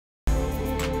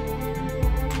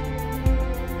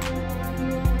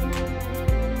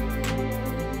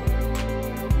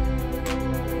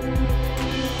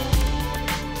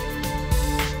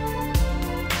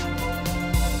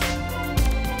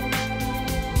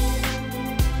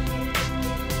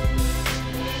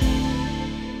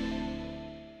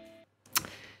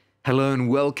Hello and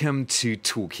welcome to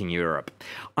Talking Europe.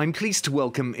 I'm pleased to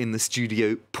welcome in the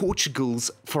studio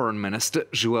Portugal's Foreign Minister,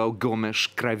 João Gomes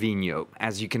Cravinho.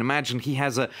 As you can imagine, he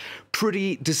has a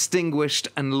pretty distinguished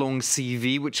and long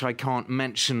CV, which I can't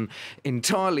mention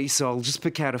entirely, so I'll just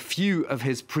pick out a few of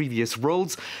his previous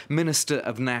roles. Minister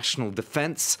of National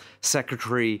Defence,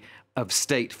 Secretary of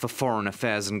State for Foreign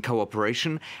Affairs and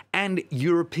Cooperation, and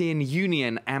European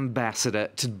Union Ambassador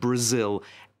to Brazil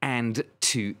and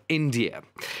to India.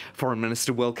 Foreign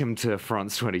Minister, welcome to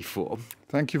France 24.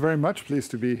 Thank you very much. Pleased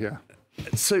to be here.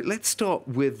 So let's start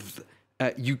with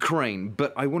Ukraine,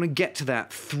 but I want to get to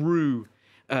that through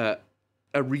a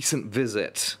recent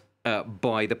visit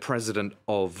by the president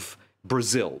of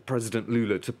Brazil, President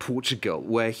Lula, to Portugal,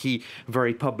 where he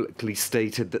very publicly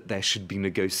stated that there should be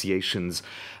negotiations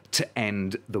to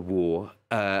end the war.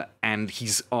 And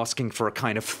he's asking for a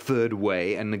kind of third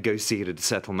way, a negotiated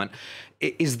settlement.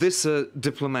 Is this a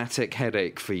diplomatic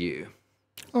headache for you?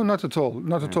 Oh, not at all.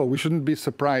 Not at all. We shouldn't be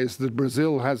surprised that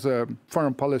Brazil has a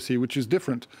foreign policy which is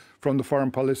different from the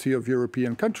foreign policy of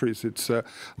European countries. It's,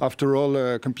 after all,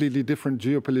 a completely different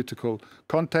geopolitical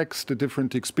context, a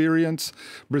different experience.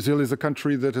 Brazil is a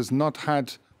country that has not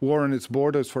had war on its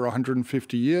borders for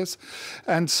 150 years.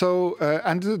 And so,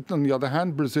 and on the other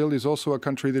hand, Brazil is also a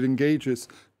country that engages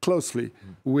closely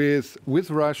with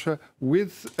Russia,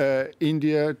 with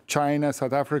India, China,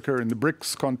 South Africa in the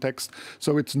BRICS context.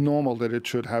 So it's normal that it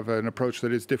should have an approach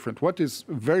that is different. What is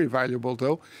very valuable,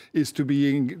 though, is to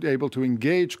be able to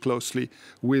engage closely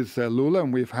with Lula,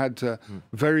 and we've had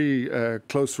very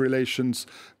close relations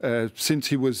since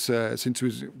he was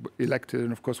elected,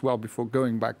 and of course, well before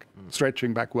going back,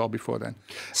 stretching back well before then.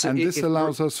 So and this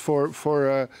allows us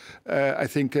for I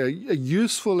think, a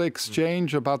useful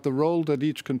exchange about the role that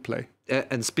each can play.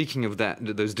 And speaking of that,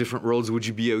 those different roles, would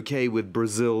you be okay with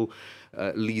Brazil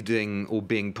leading or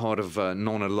being part of a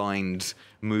non-aligned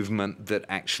movement that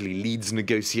actually leads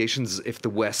negotiations if the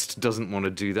West doesn't want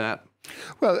to do that?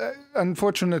 Well,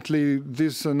 unfortunately,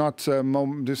 this is not a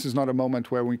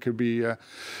moment where we could be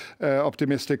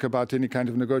optimistic about any kind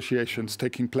of negotiations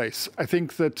taking place. I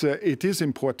think that it is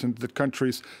important that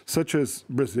countries such as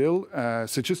Brazil,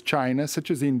 such as China,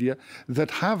 such as India, that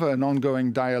have an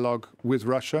ongoing dialogue with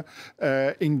Russia,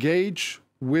 engage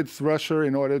with Russia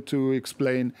in order to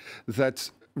explain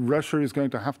that Russia is going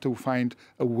to have to find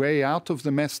a way out of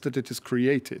the mess that it has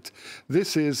created.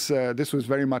 This was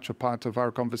very much a part of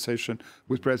our conversation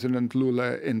with President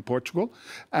Lula in Portugal,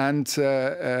 and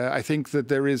I think that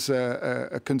there is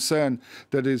a concern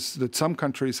that some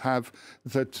countries have,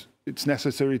 that it's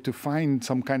necessary to find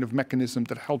some kind of mechanism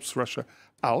that helps Russia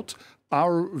out.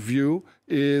 Our view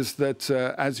is that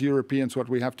as Europeans, what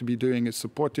we have to be doing is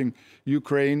supporting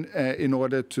Ukraine in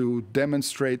order to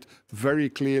demonstrate very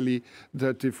clearly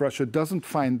that if Russia doesn't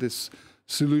find this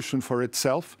solution for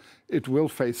itself, it will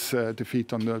face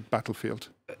defeat on the battlefield.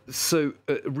 So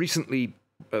recently,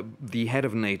 the head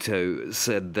of NATO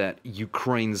said that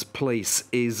Ukraine's place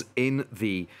is in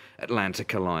the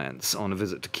Atlantic Alliance on a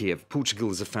visit to Kyiv. Portugal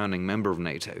is a founding member of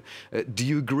NATO. Do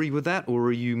you agree with that, or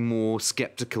are you more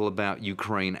skeptical about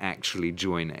Ukraine actually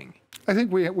joining? I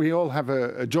think we all have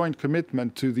a joint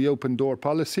commitment to the open door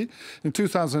policy. In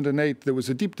 2008, there was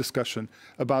a deep discussion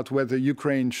about whether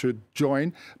Ukraine should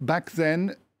join. Back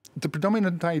then, the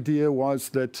predominant idea was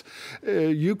that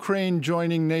Ukraine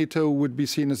joining NATO would be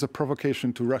seen as a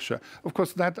provocation to Russia. Of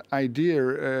course, that idea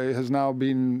has now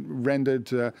been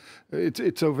rendered,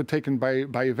 it's overtaken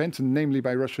by events, and namely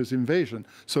by Russia's invasion.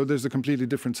 So there's a completely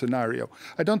different scenario.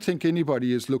 I don't think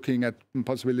anybody is looking at the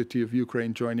possibility of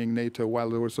Ukraine joining NATO while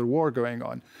there was a war going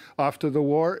on. After the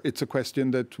war, it's a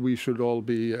question that we should all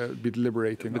be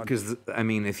deliberating on. Because, I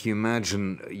mean, if you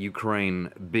imagine Ukraine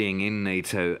being in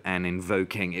NATO and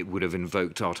invoking, it would have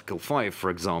invoked Article 5, for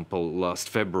example, last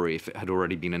February, if it had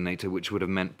already been in NATO, which would have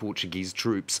meant Portuguese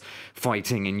troops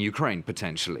fighting in Ukraine,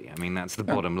 potentially. I mean, that's the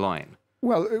bottom line.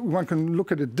 Well, one can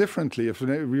look at it differently. If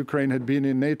Ukraine had been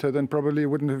in NATO, then probably it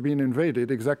wouldn't have been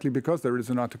invaded, exactly because there is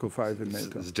an Article 5 in NATO.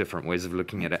 There's different ways of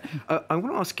looking at it. I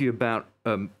want to ask you about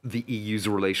the EU's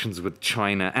relations with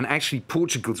China, and actually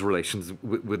Portugal's relations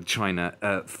with China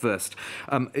first.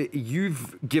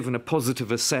 You've given a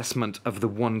positive assessment of the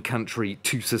one country,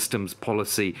 two systems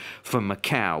policy for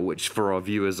Macau, which for our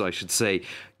viewers, I should say,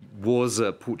 was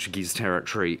a Portuguese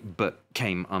territory, but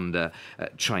came under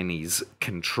Chinese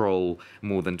control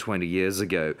more than 20 years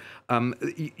ago.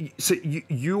 So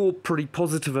you're pretty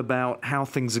positive about how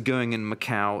things are going in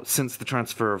Macau since the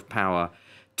transfer of power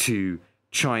to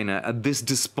China, this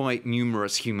despite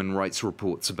numerous human rights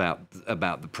reports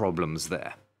about the problems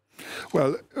there.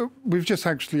 Well, we've just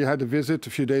actually had a visit a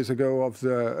few days ago of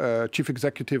the chief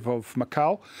executive of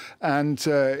Macau, and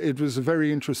it was a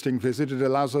very interesting visit. It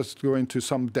allows us to go into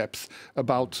some depth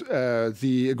about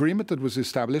the agreement that was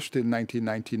established in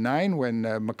 1999 when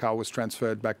Macau was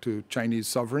transferred back to Chinese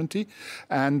sovereignty,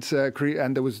 and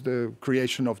there was the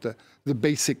creation of the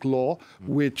basic law,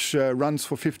 which runs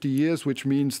for 50 years, which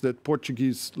means that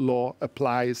Portuguese law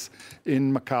applies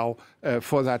in Macau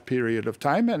for that period of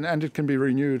time, and it can be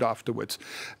renewed afterwards.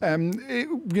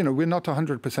 We're not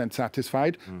 100%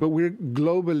 satisfied, but we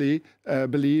globally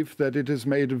believe that it has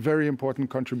made a very important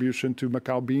contribution to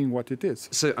Macau being what it is.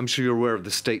 So I'm sure you're aware of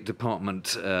the State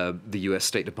Department, the US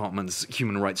State Department's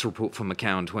human rights report for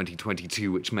Macau in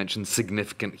 2022, which mentions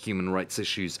significant human rights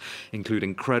issues,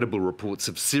 including credible reports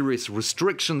of serious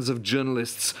restrictions of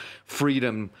journalists'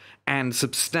 freedom and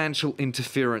substantial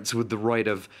interference with the right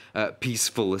of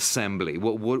peaceful assembly.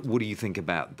 What do you think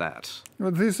about that?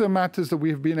 Well, these are matters that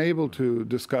we have been able to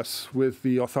discuss with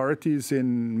the authorities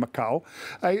in Macau.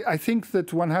 I think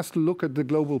that one has to look at the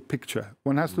global picture.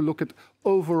 One has to look at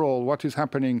overall what is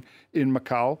happening in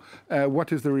Macau,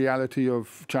 what is the reality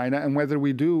of China, and whether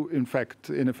we do, in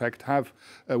effect, have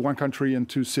one country and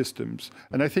two systems.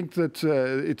 And I think that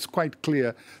it's quite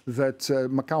clear that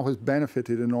Macau has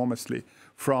benefited enormously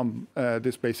from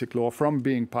this basic law, from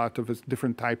being part of a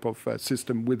different type of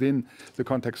system within the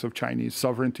context of Chinese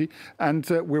sovereignty. And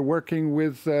we're working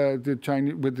with the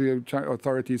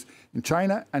authorities in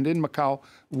China and in Macau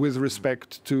with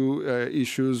respect to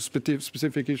issues,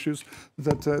 specific issues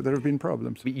that there have been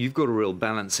problems. But you've got a real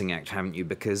balancing act, haven't you?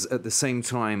 Because at the same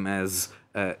time as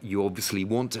you obviously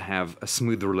want to have a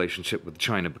smoother relationship with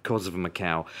China because of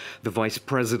Macau, the vice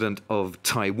president of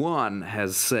Taiwan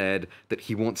has said that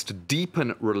he wants to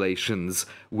deepen relations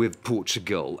with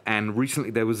Portugal. And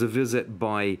recently there was a visit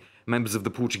by members of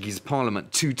the Portuguese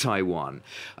parliament to Taiwan.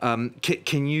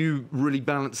 Can you really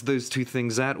balance those two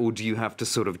things out, or do you have to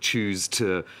sort of choose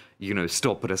to,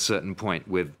 stop at a certain point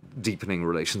with deepening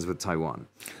relations with Taiwan?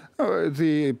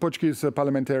 The Portuguese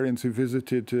parliamentarians who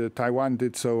visited Taiwan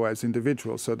did so as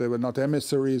individuals, so they were not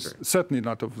emissaries, certainly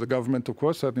not of the government, of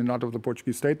course, certainly not of the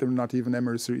Portuguese state. They were not even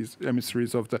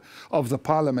emissaries of the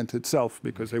parliament itself,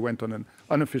 because they went on an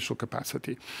unofficial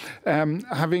capacity.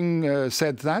 Having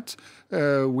said that,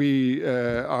 we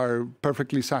are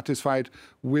perfectly satisfied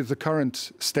with the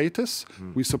current status.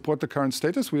 We support the current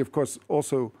status. We, of course,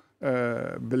 also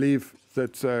believe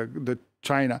that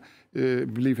China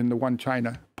believe in the one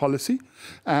China policy,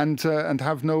 and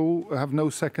have no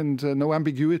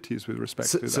ambiguities with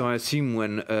respect to that. So I assume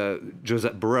when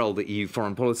Josep Borrell, the EU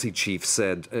foreign policy chief,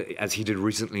 said, as he did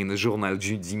recently in the Journal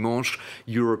du Dimanche,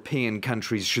 European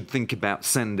countries should think about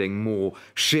sending more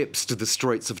ships to the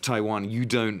Straits of Taiwan, you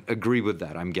don't agree with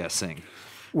that, I'm guessing?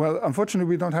 Well, unfortunately,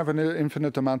 we don't have an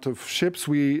infinite amount of ships.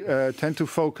 We tend to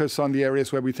focus on the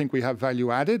areas where we think we have value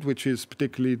added, which is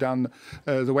particularly down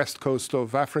the west coast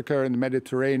of Africa, in the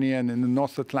Mediterranean, in the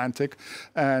North Atlantic.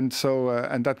 And so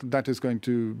and that is going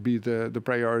to be the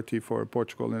priority for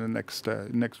Portugal in the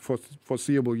next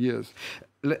foreseeable years.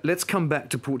 Let's come back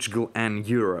to Portugal and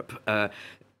Europe.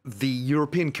 The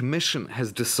European Commission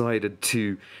has decided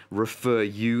to refer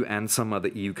you and some other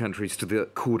EU countries to the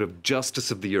Court of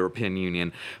Justice of the European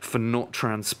Union for not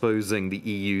transposing the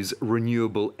EU's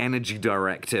Renewable Energy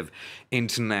Directive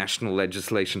into national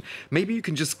legislation. Maybe you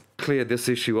can just clear this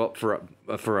issue up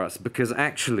for us, because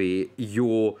actually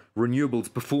your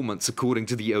renewables performance, according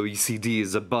to the OECD,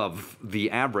 is above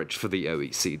the average for the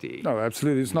OECD. No,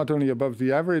 absolutely. It's not only above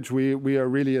the average. We are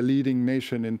really a leading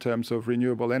nation in terms of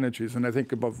renewable energies. And I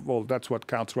think above all, that's what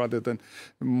counts, rather than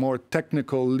more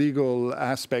technical, legal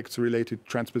aspects related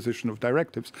to transposition of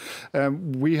directives.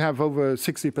 We have over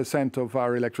 60% of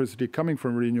our electricity coming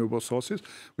from renewable sources.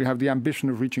 We have the ambition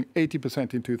of reaching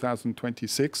 80% in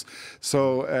 2026.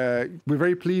 So we're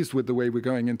very pleased with the way we're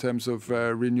going in terms of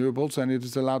renewables, and it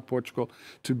has allowed Portugal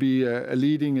to be a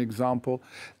leading example,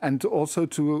 and also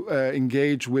to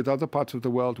engage with other parts of the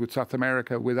world, with South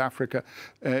America, with Africa,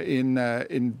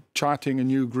 in charting a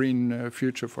new green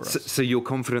future for us. So you're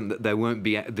confident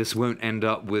that this won't end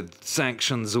up with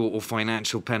sanctions or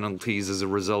financial penalties as a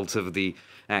result of the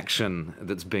action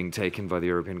that's being taken by the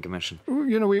European Commission?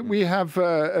 We have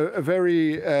a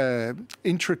very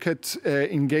intricate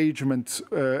engagement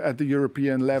at the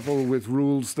European level, with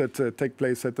rules that take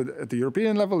place at the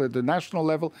European level, at the national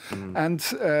level, and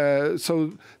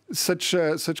so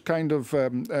such kind of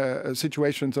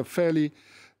situations are fairly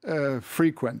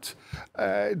frequent.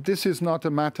 This is not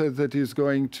a matter that is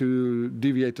going to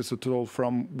deviate us at all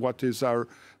from what is our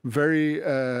very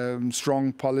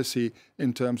strong policy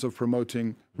in terms of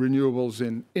promoting renewables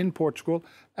in Portugal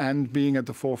and being at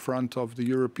the forefront of the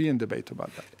European debate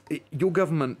about that. Your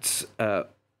government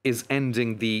is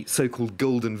ending the so-called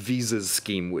golden visas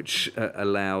scheme, which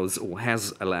allows or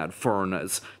has allowed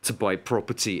foreigners to buy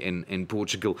property in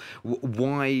Portugal.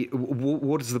 Why?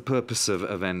 What is the purpose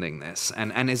of ending this?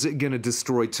 And is it going to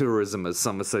destroy tourism, as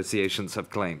some associations have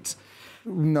claimed?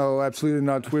 No, absolutely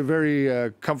not. We're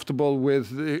very comfortable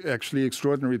with actually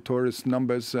extraordinary tourist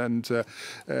numbers, and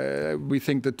we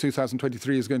think that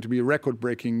 2023 is going to be a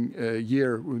record-breaking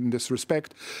year in this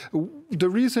respect. The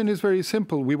reason is very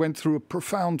simple. We went through a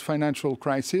profound financial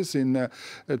crisis in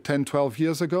 10, 12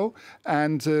 years ago,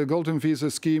 and the Golden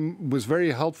Visa scheme was very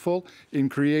helpful in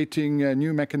creating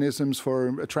new mechanisms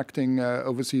for attracting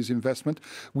overseas investment.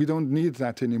 We don't need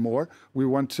that anymore. We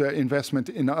want investment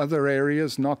in other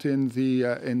areas, not in the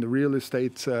real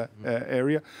estate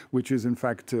area, which is in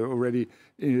fact already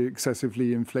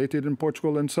excessively inflated in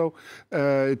Portugal. And so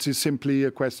it is simply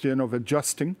a question of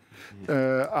adjusting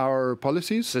our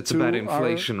policies. So it's about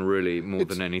inflation, really, more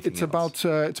than anything else.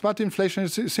 It's about inflation.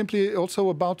 It's simply also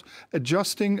about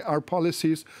adjusting our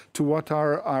policies to what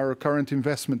our current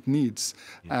investment needs.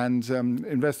 Yeah. And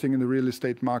investing in the real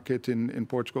estate market in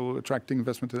Portugal, attracting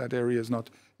investment to that area is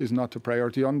not a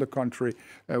priority. On the contrary,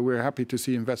 we're happy to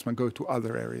see investment go to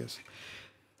other areas.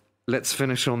 Let's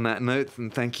finish on that note,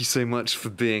 and thank you so much for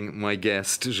being my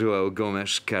guest, João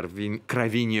Gomes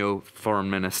Cravinho, Foreign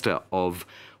Minister of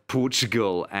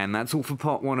Portugal. And that's all for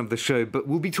part one of the show, but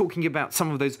we'll be talking about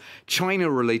some of those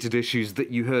China-related issues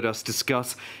that you heard us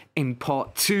discuss in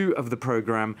part two of the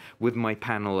programme with my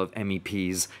panel of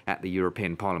MEPs at the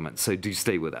European Parliament. So do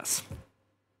stay with us.